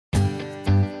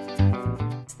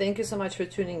thank you so much for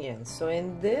tuning in. So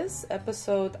in this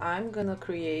episode I'm gonna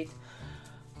create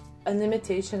an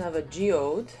imitation of a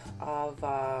geode, of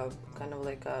kind of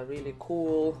like a really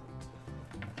cool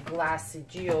glassy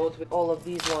geode with all of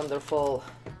these wonderful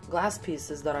glass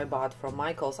pieces that I bought from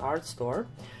Michael's art store.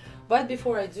 But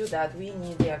before I do that, we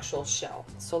need the actual shell.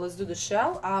 So let's do the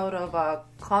shell out of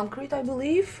concrete, I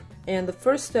believe. And the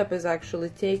first step is actually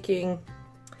taking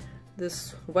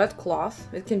this wet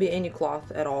cloth, it can be any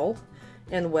cloth at all,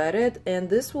 and wet it, and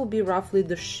this will be roughly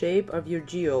the shape of your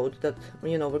geode that,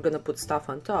 you know, we're gonna put stuff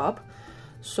on top.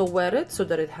 So wet it so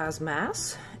that it has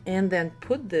mass, and then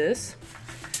put this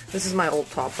is my old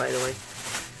top, by the way,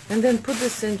 and then put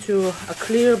this into a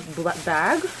clear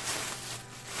bag.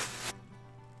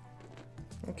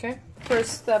 Okay,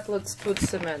 first step, let's put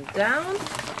cement down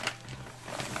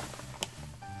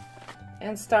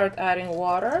and start adding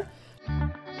water.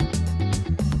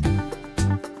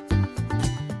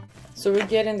 So we're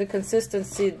getting the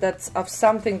consistency that's of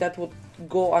something that would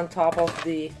go on top of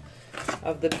the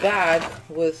bag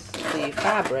with the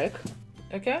fabric.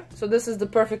 Okay, so this is the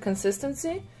perfect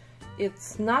consistency.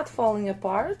 It's not falling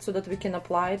apart, so that we can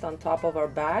apply it on top of our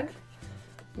bag.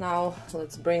 Now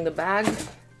let's bring the bag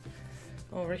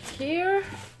over here.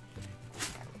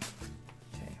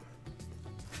 Okay,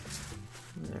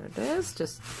 there it is.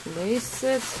 Just place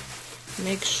it.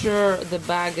 Make sure the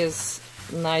bag is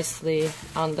nicely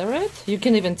under it. You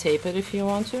can even tape it if you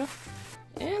want to.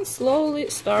 And slowly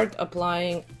start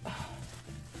applying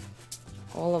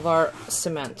all of our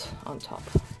cement on top.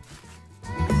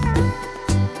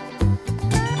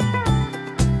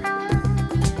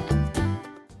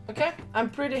 Okay, I'm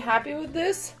pretty happy with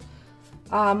this.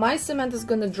 My cement is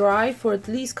gonna dry for at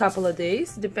least a couple of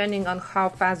days, depending on how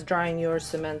fast drying your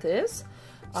cement is.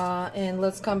 And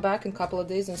let's come back in a couple of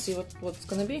days and see what it's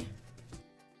gonna be.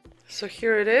 So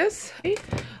here it is.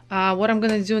 What I'm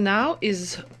gonna do now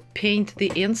is paint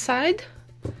the inside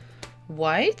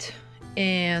white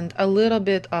and a little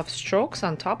bit of strokes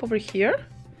on top over here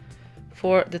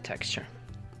for the texture.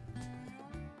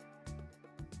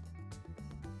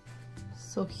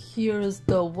 So here is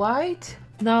the white.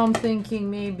 Now I'm thinking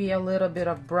maybe a little bit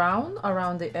of brown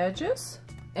around the edges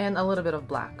and a little bit of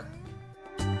black.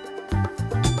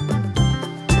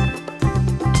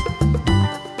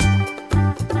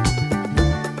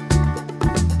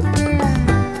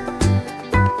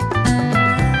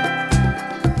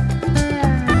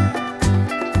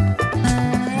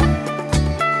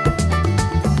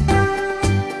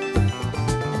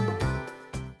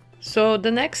 So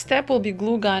the next step will be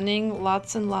glue gunning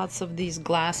lots and lots of these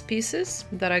glass pieces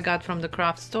that I got from the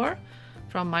craft store,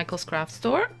 from Michael's craft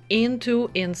store,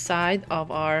 inside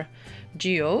of our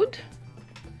geode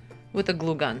with a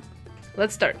glue gun.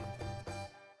 Let's start.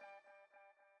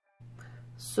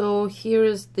 So here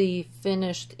is the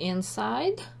finished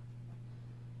inside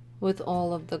with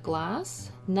all of the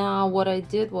glass. Now what I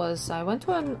did was I went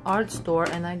to an art store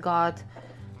and I got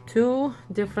two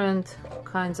different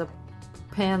kinds of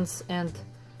pens and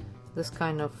this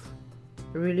kind of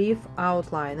relief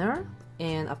outliner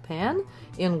and a pen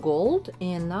in gold,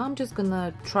 and now I'm just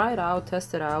gonna try it out,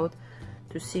 test it out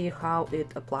to see how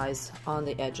it applies on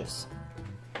the edges.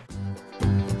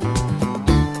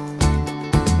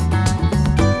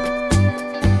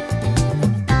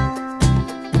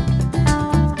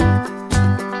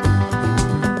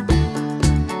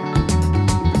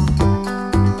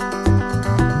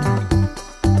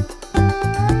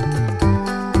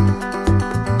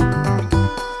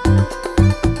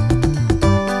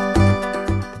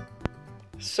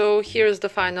 So here's the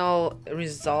final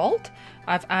result.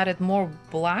 I've added more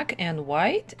black and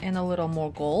white and a little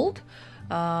more gold.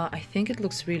 I think it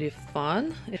looks really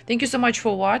fun. Thank you so much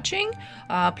for watching.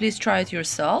 Please try it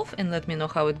yourself and let me know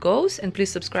how it goes. And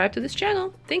please subscribe to this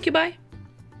channel. Thank you, bye.